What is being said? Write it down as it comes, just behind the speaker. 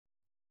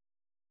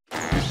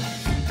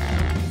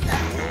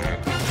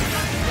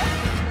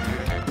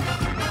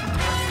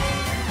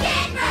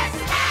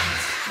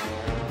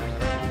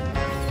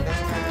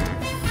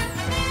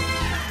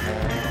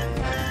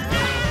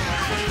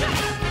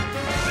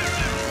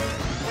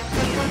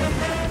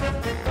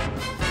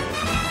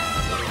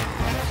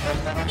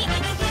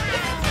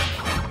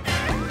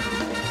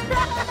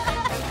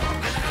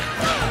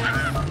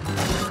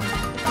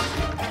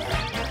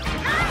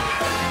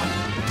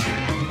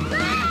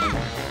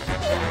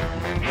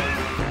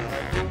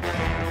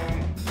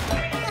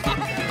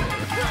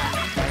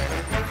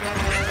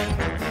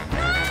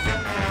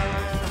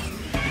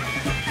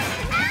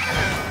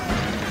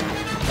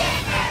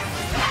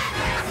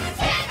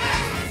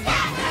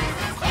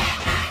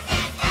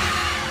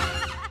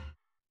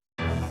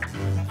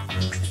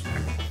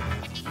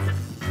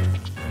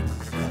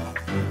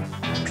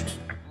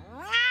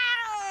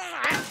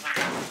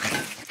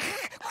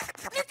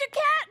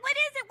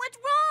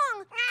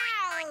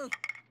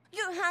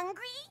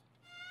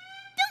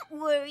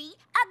worry.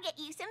 I'll get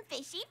you some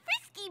fishy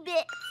frisky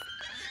bits.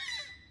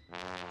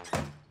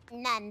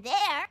 None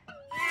there.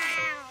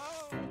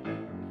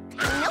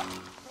 Nope.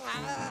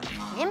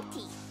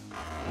 Empty.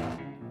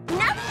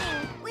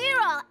 Nothing. We're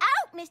all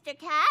out, Mr.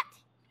 Cat.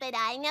 But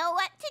I know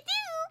what to do.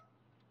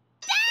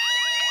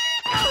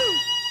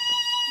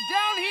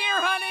 Down here,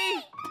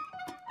 honey!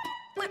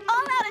 We're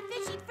all out of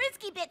fishy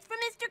frisky bits for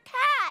Mr.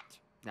 Cat.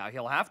 Now,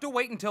 he'll have to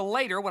wait until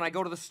later when I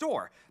go to the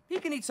store. He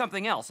can eat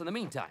something else in the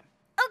meantime.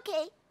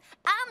 Okay,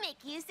 I'll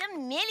make you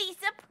some Millie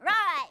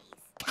surprise.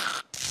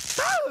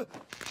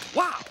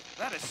 Wow,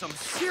 that is some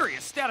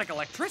serious static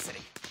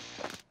electricity.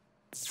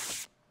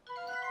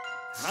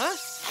 Huh?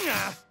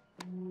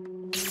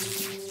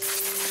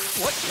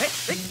 What?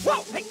 Hey,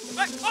 whoa, hey,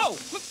 oh,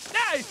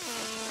 hey!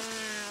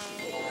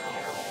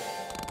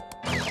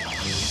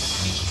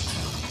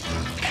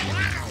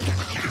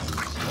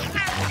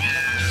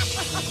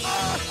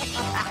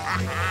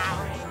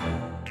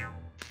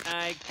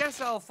 I guess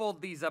I'll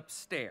fold these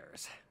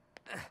upstairs.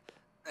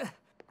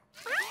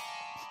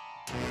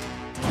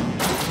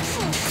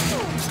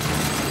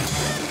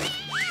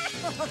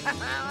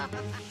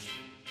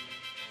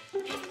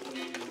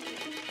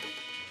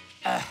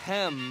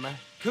 Ahem.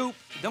 Coop,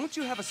 don't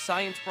you have a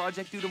science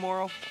project due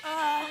tomorrow?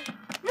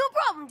 No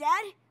problem,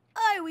 Dad.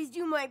 I always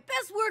do my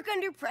best work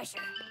under pressure.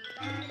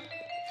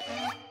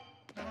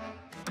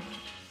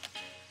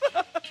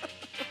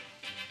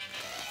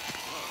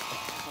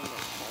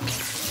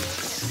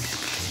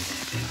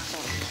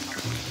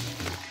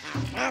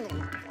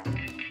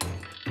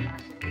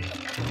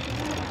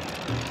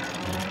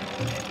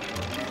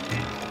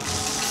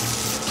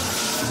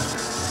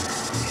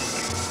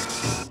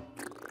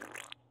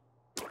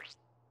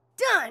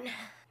 Done.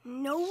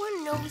 No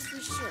one knows for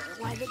sure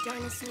why the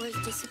dinosaurs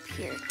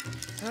disappeared.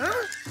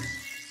 Huh?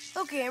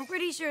 Okay, I'm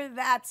pretty sure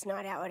that's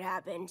not how it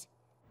happened.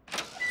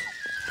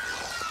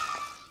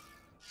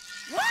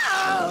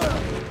 Whoa!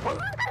 What?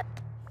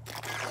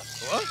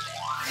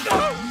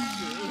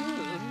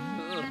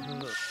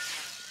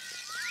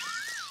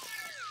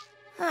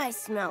 I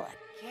smell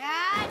a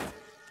cat.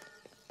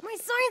 My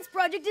science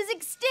project is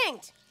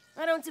extinct.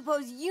 I don't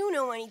suppose you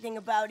know anything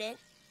about it.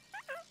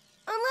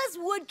 Unless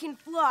wood can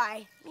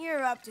fly,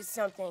 you're up to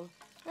something.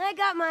 I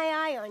got my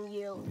eye on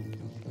you.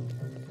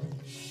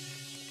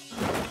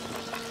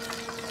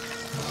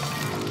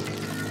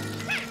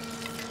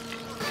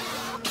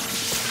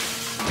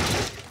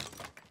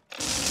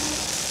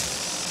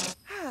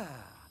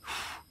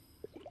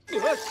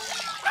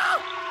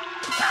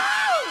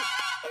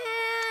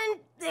 And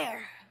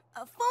there,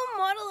 a foam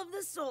model of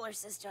the solar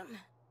system.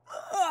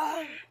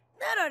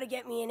 That ought to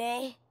get me an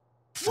A.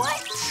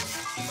 What?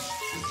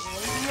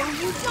 No,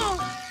 you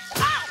don't.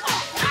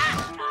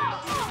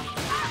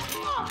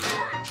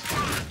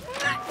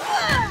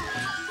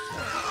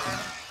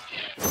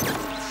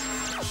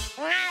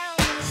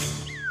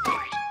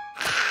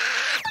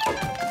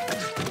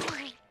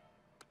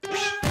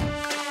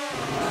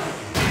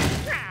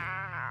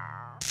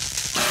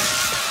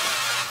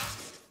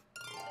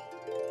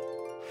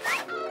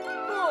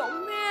 Oh,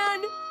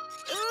 man.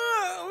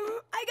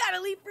 I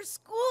gotta leave for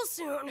school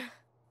soon.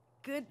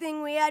 Good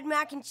thing we had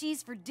mac and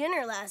cheese for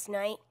dinner last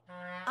night.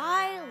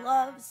 I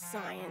love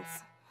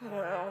science.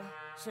 Well,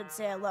 should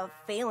say I love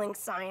failing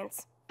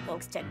science,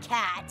 thanks to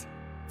Cat.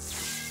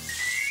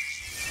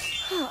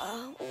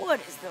 What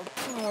is the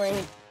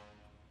point?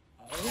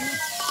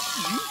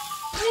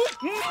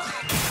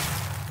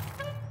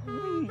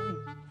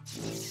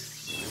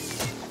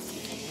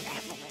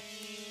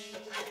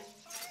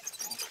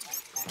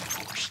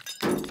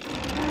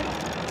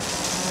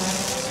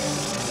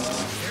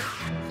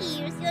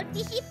 Here's your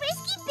fishy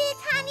frisky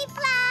bits, Honey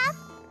Fluff.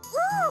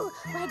 Ooh,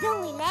 why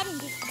don't we let in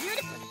this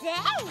beautiful day?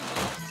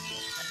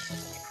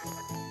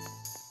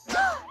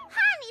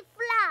 Honey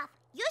Fluff,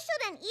 you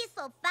shouldn't eat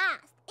so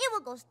fast. It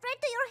will go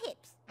straight to your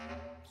hips.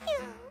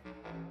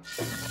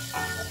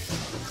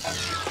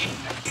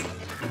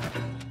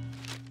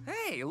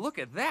 Hey, look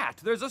at that.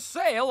 There's a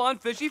sale on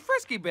fishy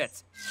frisky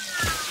bits.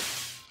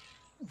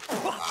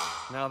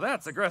 Now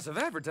that's aggressive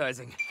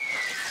advertising.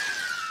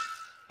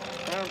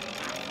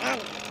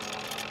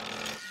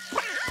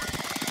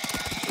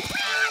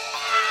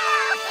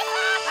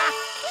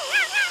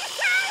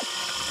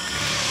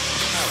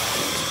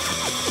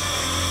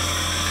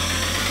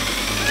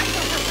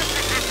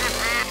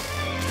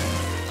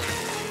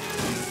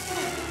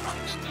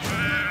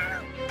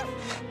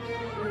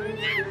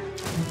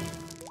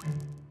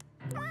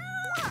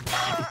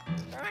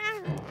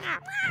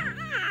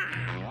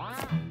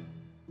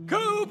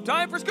 Coop,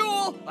 time for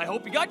school. I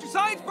hope you got your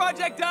science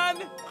project done.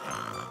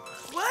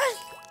 What?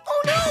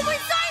 Oh no, my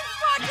science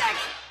project!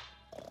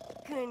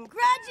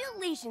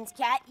 Congratulations,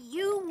 Cat.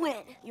 You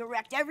win. You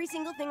wrecked every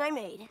single thing I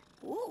made.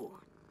 Ooh.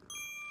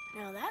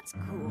 Now that's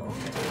cool.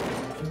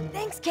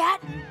 Thanks,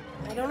 Cat.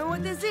 I don't know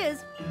what this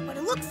is, but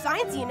it looks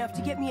sciencey enough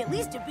to get me at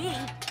least a B.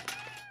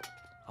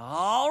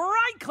 All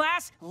right,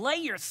 class. Lay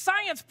your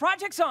science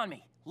projects on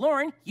me.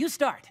 Lauren, you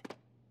start.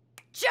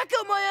 Check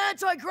out my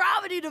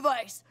anti-gravity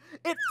device.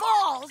 It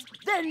falls,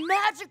 then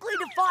magically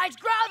defies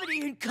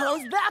gravity and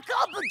comes back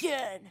up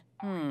again.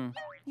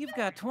 You've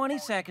got 20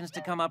 seconds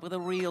to come up with a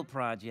real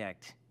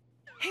project.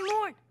 Hey,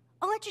 Lord,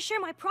 I'll let you share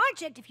my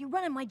project if you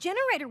run on my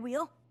generator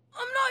wheel.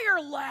 I'm not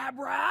your lab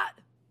rat.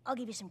 I'll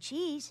give you some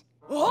cheese.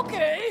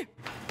 Okay.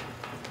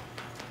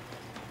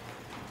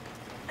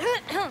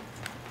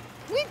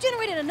 We've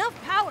generated enough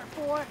power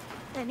for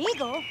an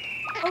eagle,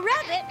 a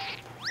rabbit,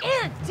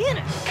 and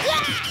dinner.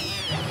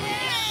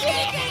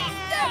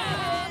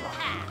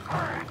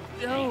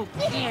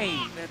 Okay,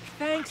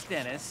 thanks,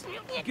 Dennis.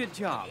 Good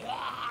job.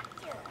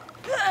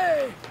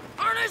 Hey,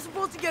 aren't I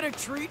supposed to get a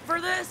treat for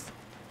this?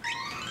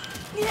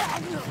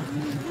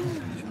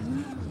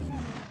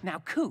 Now,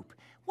 Coop,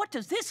 what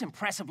does this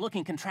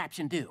impressive-looking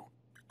contraption do?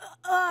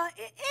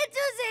 It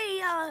does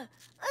a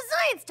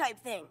science type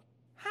thing.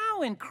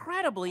 How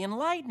incredibly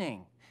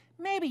enlightening.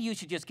 Maybe you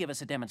should just give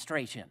us a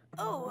demonstration.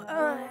 Oh,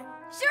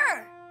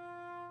 sure.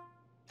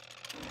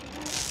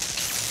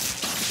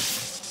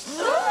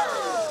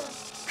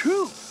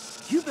 Coop,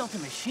 you built a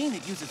machine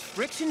that uses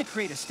friction to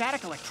create a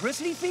static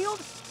electricity field?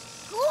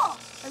 Cool.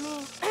 I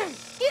mean,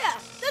 yeah,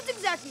 that's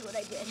exactly what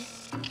I did.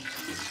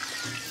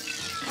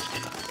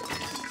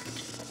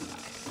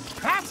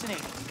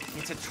 Fascinating.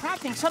 It's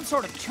attracting some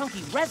sort of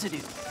chunky residue.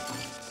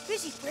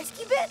 Fishy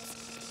frisky bits?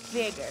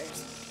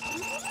 Figures.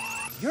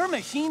 Your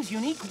machine's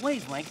unique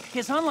wavelength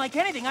is unlike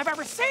anything I've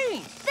ever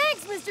seen.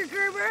 Thanks, Mr.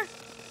 Gerber.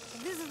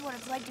 If this is what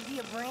it's like to be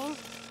a brain,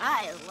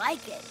 I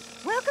like it.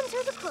 Welcome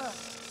to the club.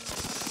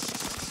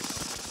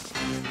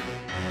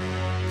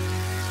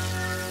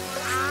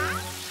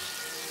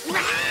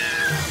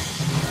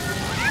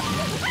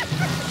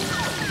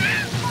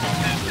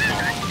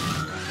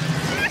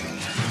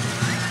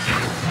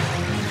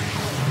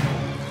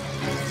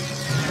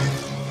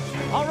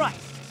 All right,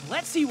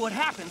 let's see what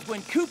happens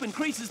when Coop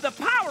increases the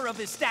power of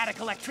his static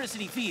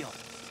electricity field.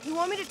 You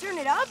want me to turn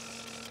it up?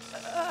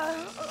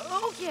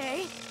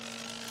 Okay.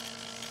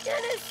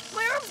 Dennis,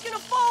 my arm's gonna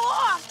fall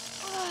off.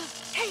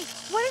 Hey,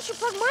 why don't you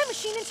plug my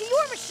machine into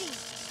your machine?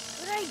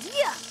 Good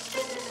idea.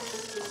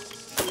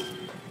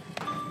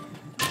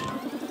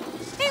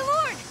 Hey,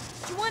 Lord,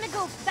 do you want to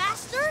go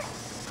faster?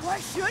 Why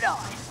should I?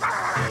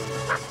 Ah!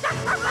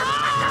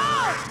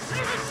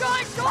 There's a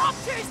giant dog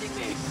chasing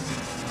me!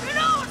 You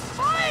know, a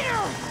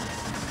spider!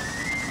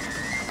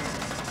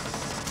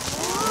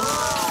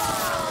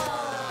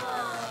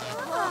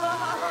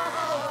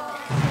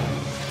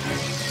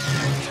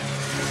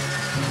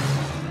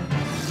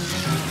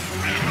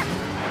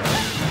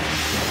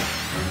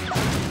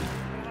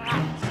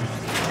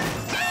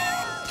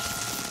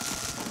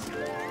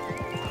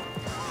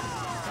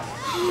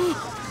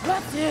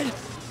 That's it!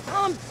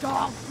 I'm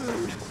dog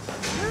food!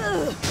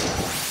 Ugh.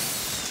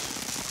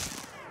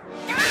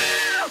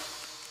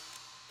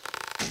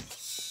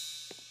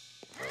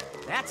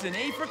 That's an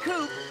A for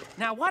Coop.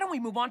 Now, why don't we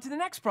move on to the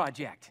next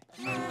project?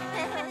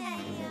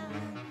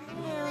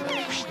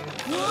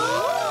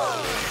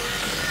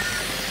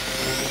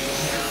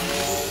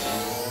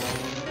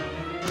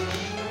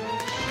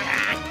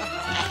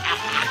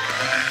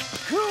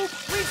 Coop,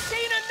 we've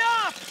seen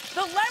enough!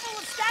 The level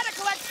of static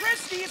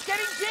electricity is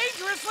getting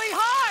dangerously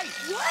high!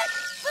 What?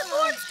 But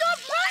Lord, stop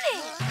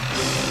running!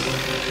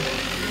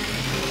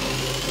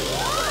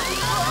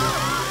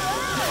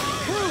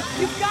 Coop,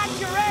 you've got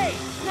your A!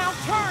 Now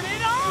turn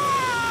it on!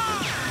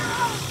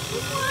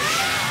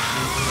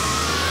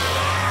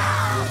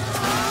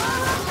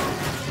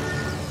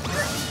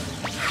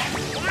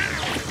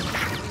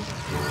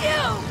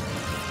 Ew!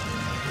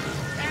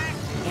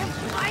 If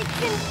I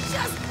can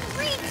just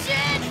reach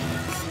it!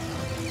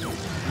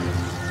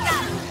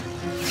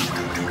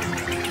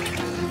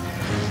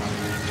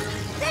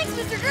 Thanks,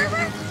 Mr.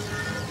 Gerber!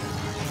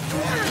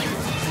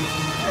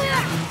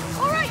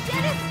 All right,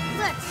 Dennis,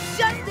 let's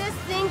shut this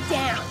thing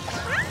down.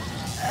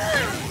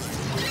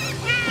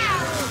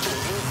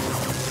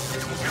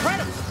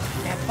 Incredible!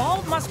 That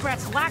bald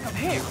muskrat's lack of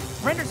hair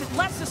renders it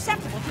less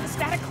susceptible to the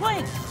static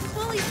cling.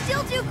 Well, he's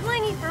still too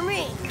clingy for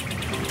me.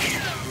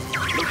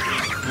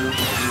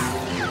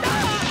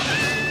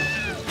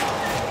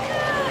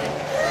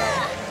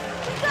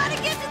 We gotta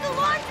get to the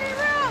laundry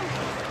room!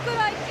 Good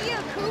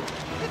idea, Coop.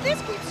 If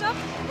this keeps up,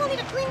 we'll need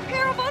a clean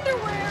pair of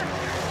underwear.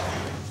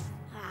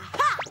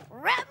 Aha!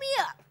 Wrap me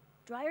up!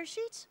 Dryer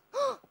sheets?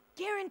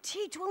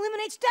 Guaranteed to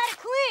eliminate static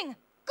cling.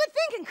 Good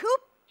thinking,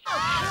 Coop.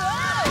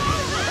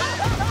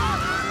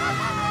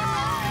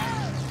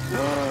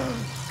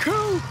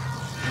 Coop!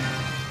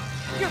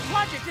 Your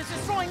project is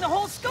destroying the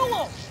whole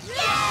school!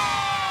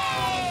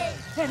 Yay!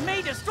 And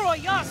may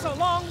destroy us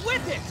along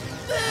with it!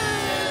 Boo!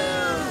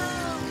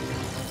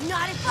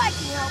 Not if I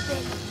can help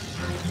it.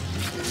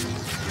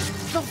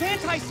 Those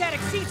anti-static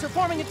seats are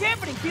forming a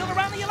dampening field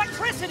around the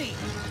electricity!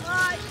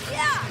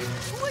 Yeah!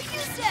 What'd you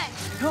say?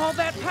 All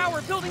that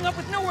power building up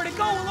with nowhere to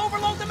go will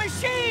overload the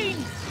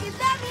machine! If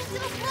that means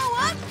it'll blow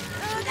up,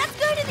 that's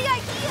kind of the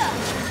idea.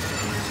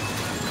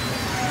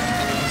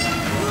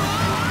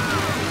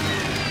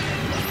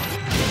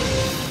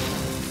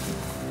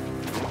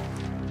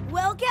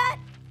 Well, Cat,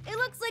 it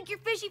looks like you're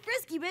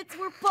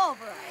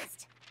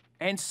pulverized.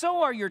 And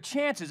so are your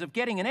chances of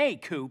getting an A,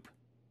 Coop.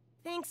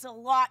 Thanks a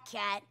lot,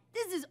 Cat.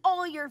 This is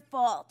all your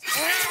fault. Nice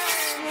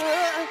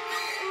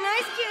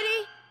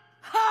kitty.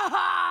 Ha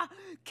ha!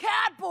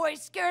 Cat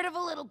boy's scared of a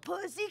little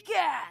pussy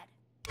cat.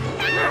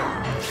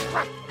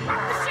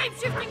 The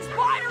shape-shifting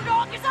spider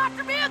dog is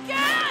after me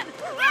again!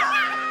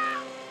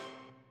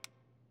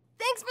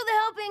 Thanks for the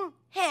helping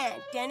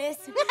hand, Dennis.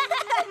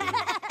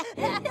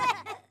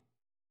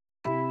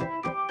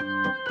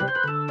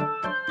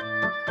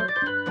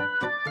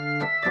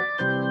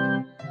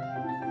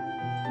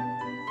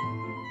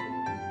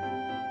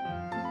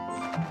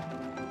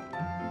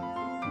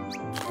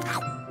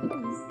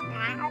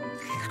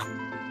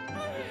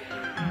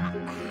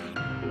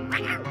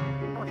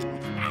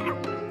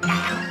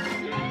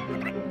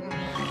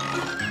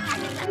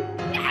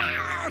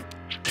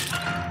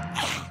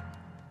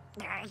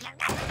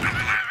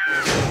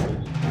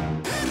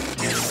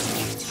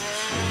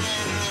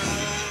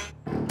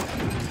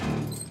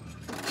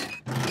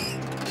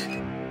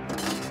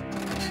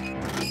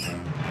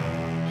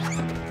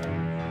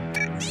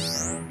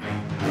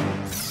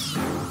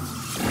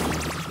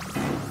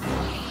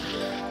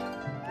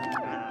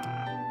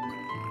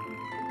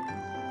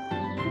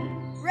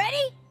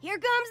 Ready? Here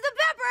comes the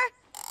pepper.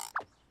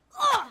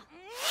 Oh.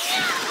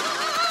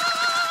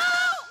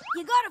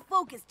 You gotta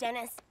focus,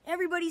 Dennis.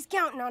 Everybody's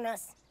counting on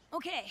us.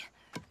 Okay,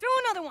 throw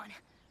another one.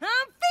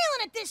 I'm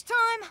feeling it this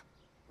time.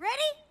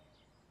 Ready?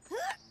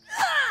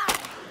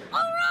 All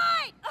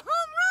right, a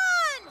home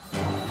run!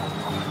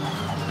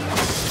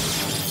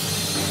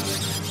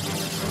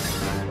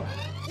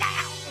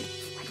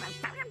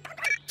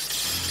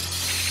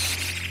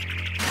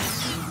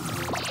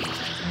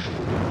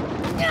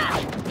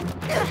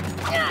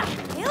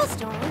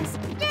 Hailstones?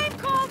 Game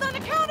called on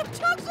account of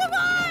chunks of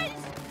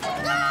ice!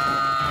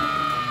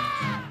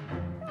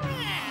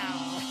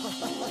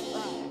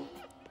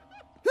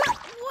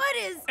 What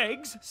is...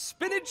 Eggs,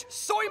 spinach,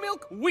 soy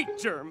milk, wheat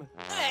germ.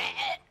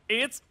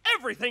 It's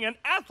everything an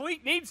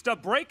athlete needs to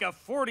break a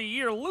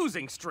 40-year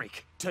losing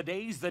streak.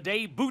 Today's the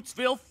day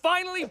Bootsville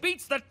finally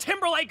beats the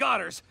Timberlake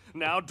Otters.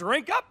 Now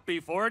drink up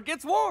before it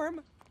gets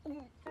warm.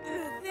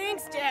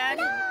 Thanks, Dad.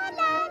 La,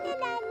 la, la,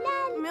 la,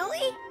 la.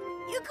 Millie,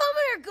 you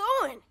coming or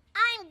going?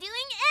 I'm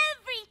doing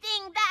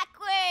everything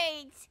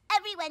backwards.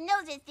 Everyone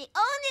knows it's the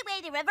only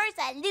way to reverse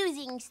a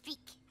losing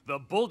streak. The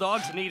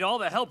Bulldogs need all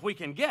the help we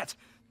can get.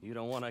 You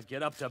don't want to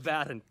get up to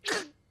bat and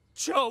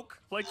choke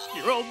like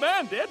your old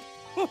man did.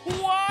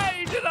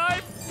 Why did I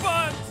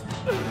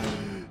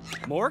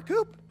bunt? More,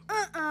 Coop?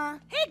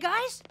 Hey,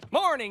 guys.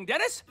 Morning,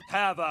 Dennis.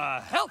 Have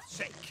a health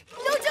shake.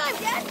 No time,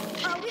 Dad.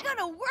 We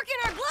gotta work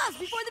in our gloves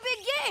before the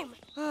big game.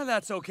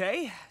 That's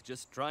okay.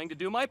 Just trying to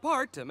do my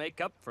part to make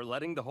up for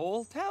letting the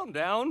whole town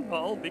down,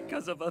 all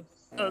because of a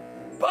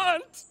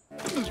bunt.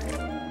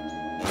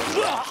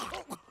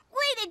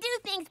 Way to do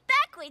things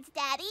backwards,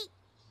 Daddy.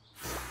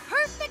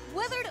 Perfect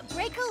weather to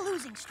break a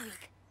losing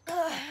streak.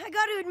 I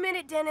gotta admit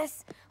it,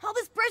 Dennis. All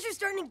this pressure's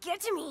starting to get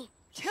to me.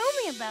 Tell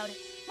me about it.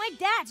 My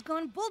dad's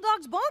gone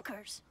Bulldogs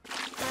bonkers.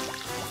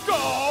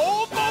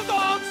 Go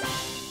Bulldogs!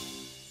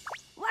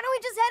 Why don't we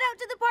just head out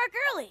to the park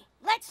early?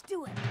 Let's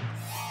do it.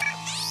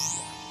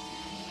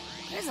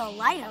 There's a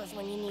lighthouse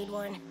when you need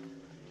one.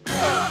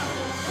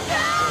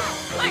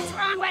 What's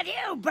wrong with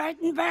you,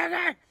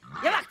 Burtonburger?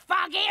 You look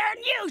foggier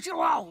than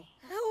usual.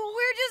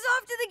 We're just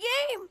off to the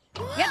game.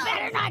 You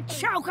better not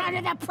choke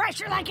under the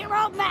pressure like your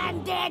old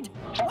man did.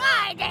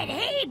 Why did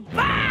he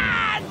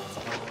bunt?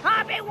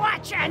 I'll be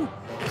watching.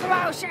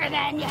 Closer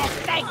than you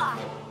think.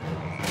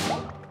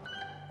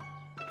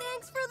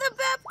 Thanks for the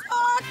pep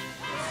talk.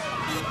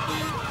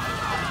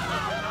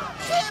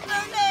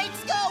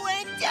 Timberlake's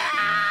going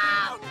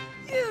down!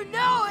 You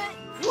know it.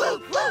 Woo,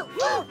 woo,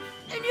 woo.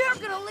 And you're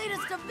gonna lead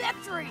us to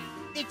victory.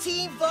 The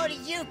team voted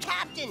you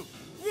captain.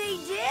 They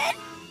did?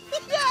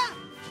 Yeah.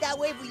 That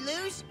way if we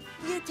lose,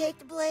 you take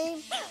the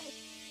blame.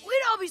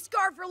 We'd all be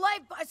scarred for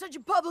life by such a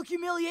public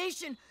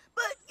humiliation,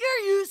 but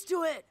you're used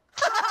to it.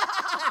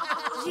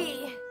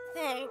 Gee,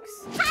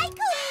 thanks. Hi,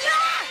 Coop!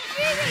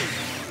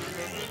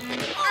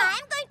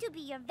 I'm going to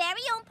be your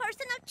very own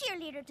personal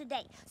cheerleader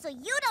today, so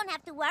you don't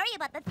have to worry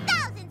about the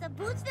thousands of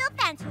Bootsville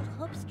fans whose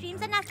hopes,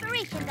 dreams, and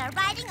aspirations are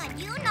riding on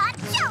you not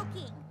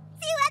choking.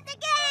 See you at the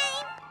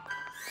game!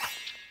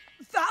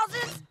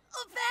 Thousands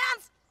of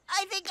fans?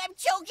 I think I'm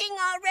choking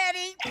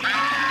already.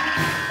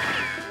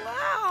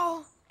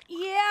 Wow.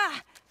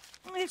 Yeah.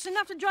 It's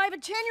enough to drive a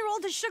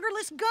 10-year-old to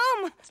sugarless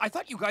gum. I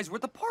thought you guys were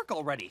at the park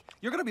already.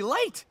 You're gonna be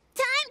late.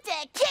 Time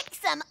to kick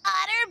some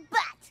otter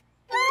butt!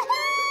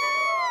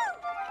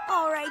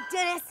 All right,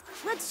 Dennis,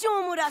 let's show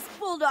them what us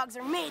Bulldogs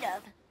are made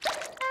of.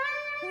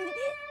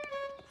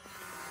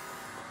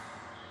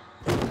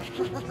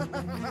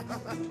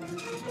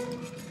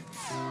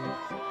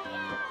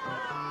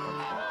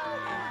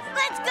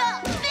 Let's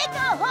go! Make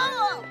a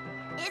hole!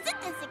 Isn't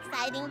this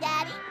exciting,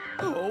 Daddy?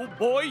 Oh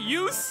boy,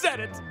 you said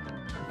it.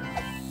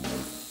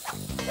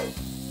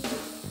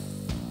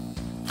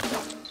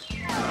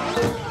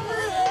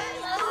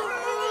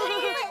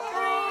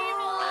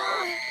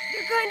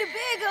 You're kind of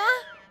big,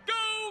 huh?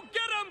 Go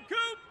get 'em,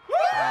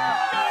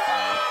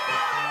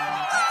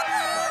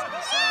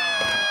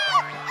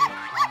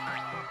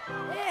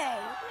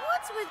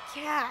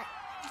 cat.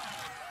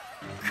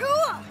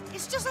 Cool!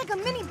 It's just like a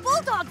mini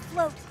bulldog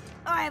float.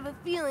 I have a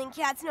feeling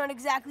Cat's not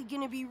exactly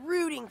gonna be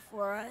rooting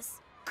for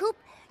us. Coop,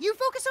 you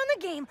focus on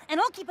the game, and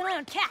I'll keep an eye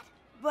on Cat.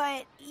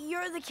 But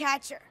you're the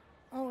catcher.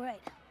 All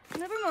right.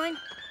 Never mind.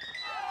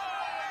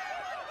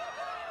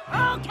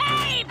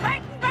 Okay,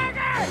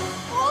 Burtonburger!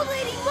 Old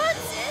Lady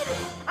Munson!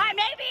 I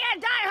may be a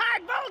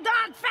die-hard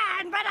Bulldog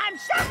fan, but I'm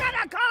still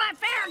gonna call it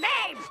fair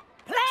game!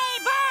 Play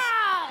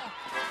ball!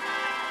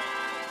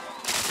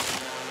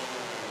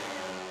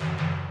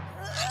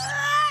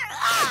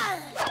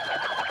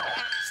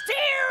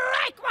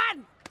 Strike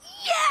one!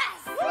 Yes!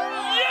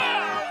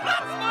 Yeah!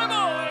 That's my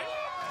boy!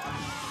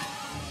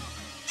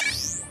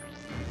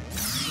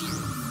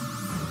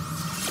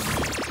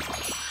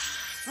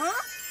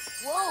 Huh?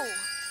 Whoa.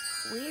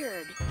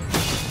 Weird.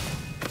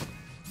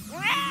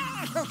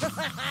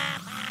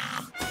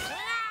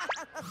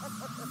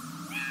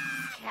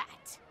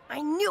 Cat.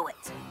 I knew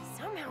it.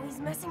 Somehow he's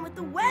messing with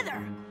the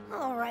weather.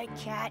 All right,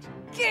 Cat.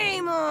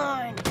 Game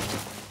on!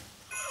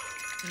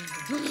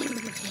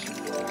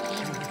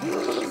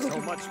 So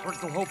much for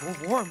global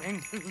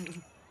warming.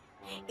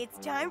 It's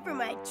time for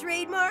my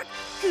trademark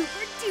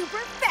Cooper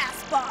Duper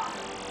fastball.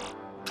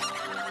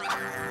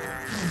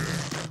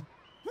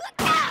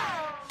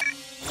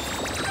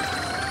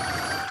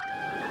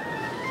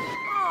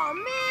 Oh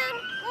man,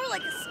 more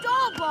like a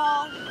stall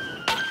ball.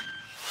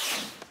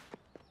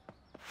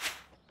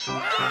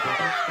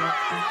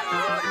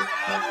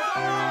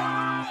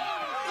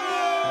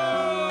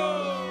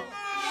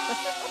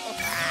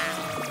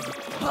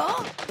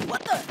 Huh?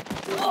 What the?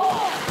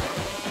 Oh,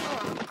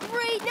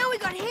 great! Now we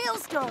got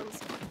hailstones.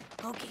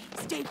 Okay,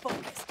 stay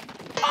focused.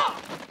 Oh!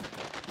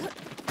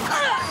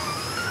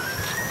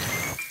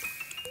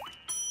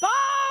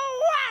 Ball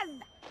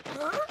one!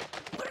 Huh?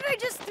 What did I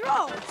just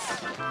throw?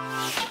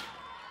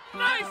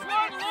 Nice one,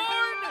 Lord!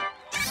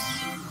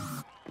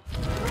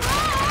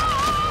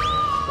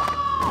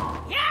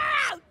 You're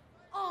out!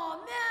 Oh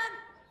man!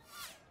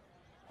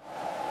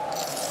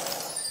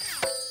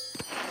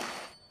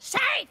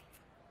 Safe!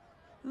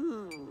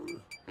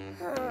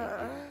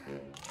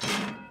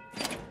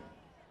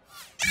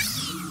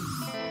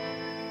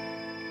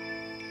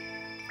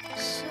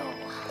 So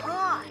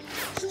hot.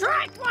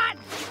 Strike one!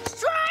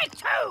 Strike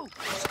two!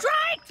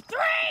 Strike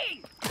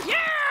three! You're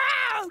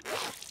out!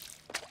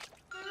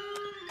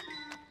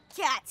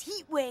 Cat's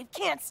heat wave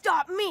can't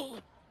stop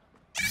me.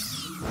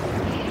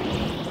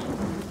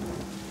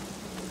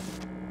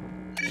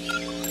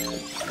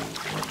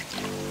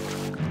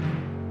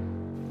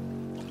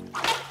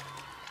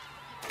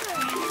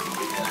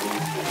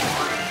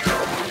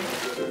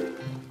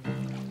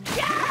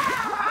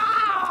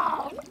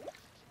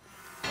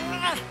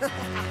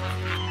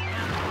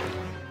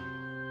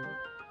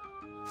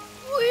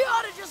 We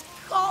ought to just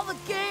call the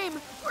game.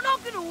 We're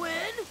not gonna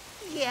win.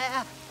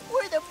 Yeah,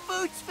 we're the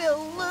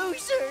Bootsville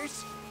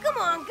losers. Come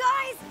on,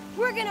 guys.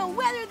 We're gonna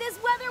weather this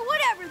weather,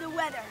 whatever the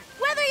weather.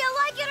 Whether you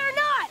like it or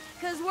not.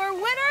 Because we're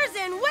winners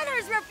and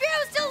winners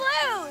refuse to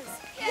lose.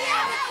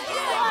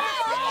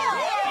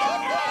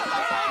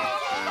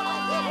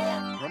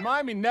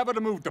 Remind me never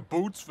to move to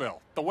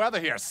Bootsville. The weather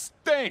here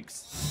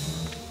stinks.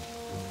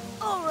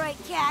 All right,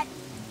 Cat.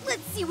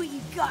 Let's see what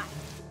you got.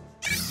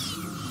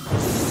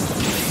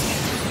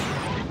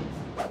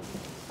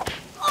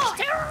 Oh!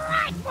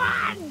 Strike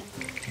one!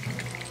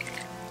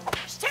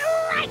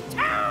 Strike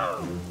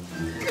two!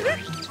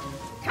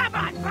 Come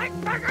on,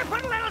 Burtonburger,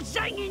 put a little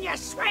zing in your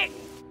swing!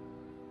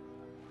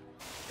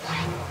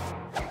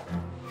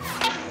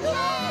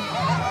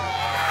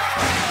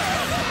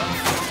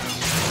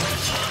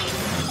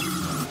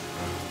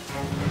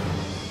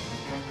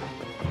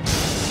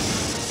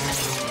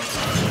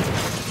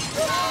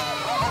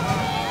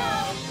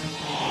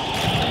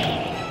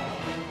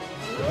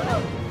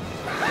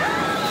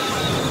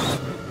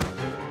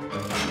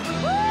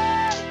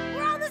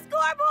 We're on the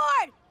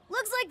scoreboard!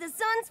 Looks like the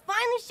sun's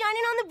finally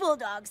shining on the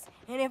Bulldogs.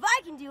 And if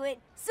I can do it,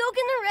 so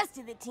can the rest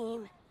of the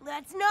team.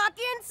 Let's knock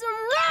in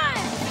some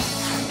runs!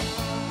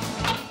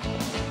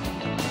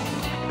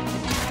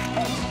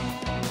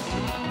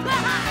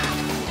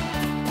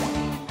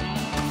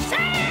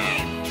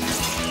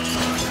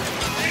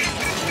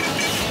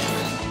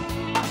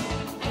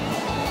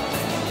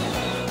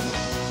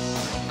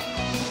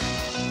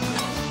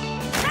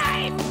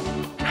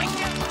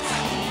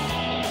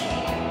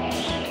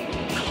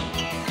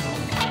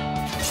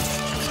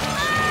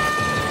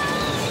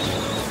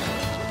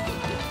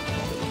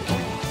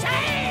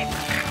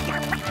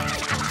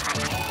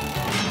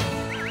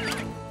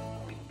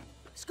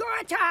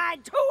 Score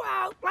tied, 2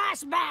 out,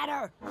 last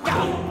batter.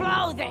 Don't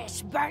blow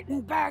this,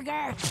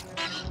 Burtonburger.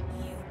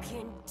 You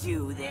can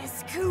do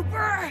this,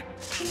 Cooper!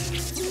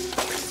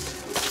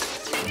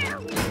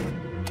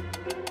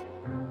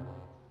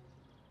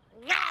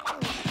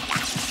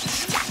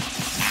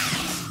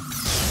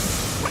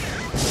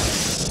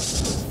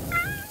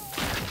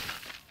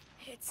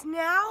 It's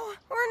now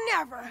or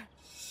never.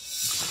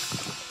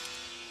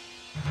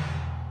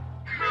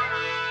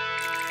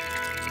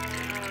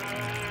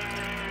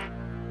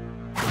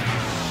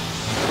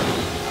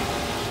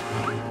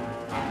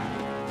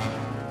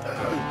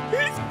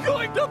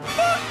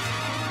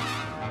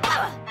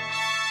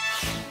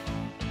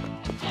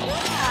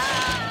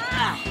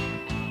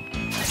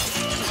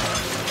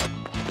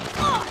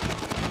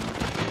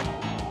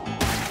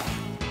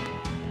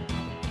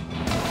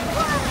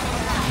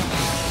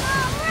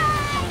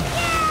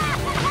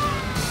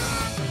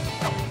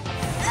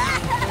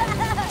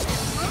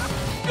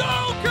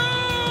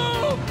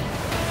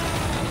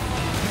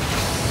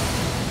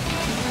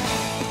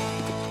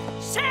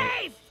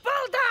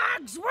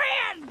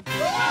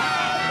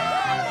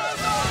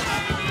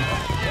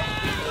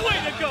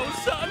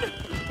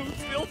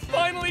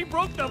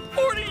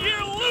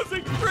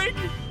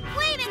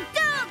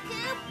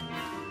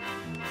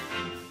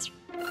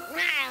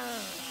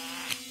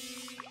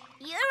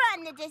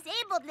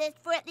 disabled list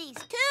for at least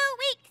 2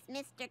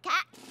 weeks, Mr.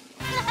 Cat.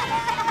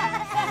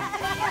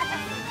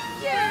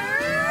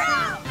 You're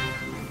out!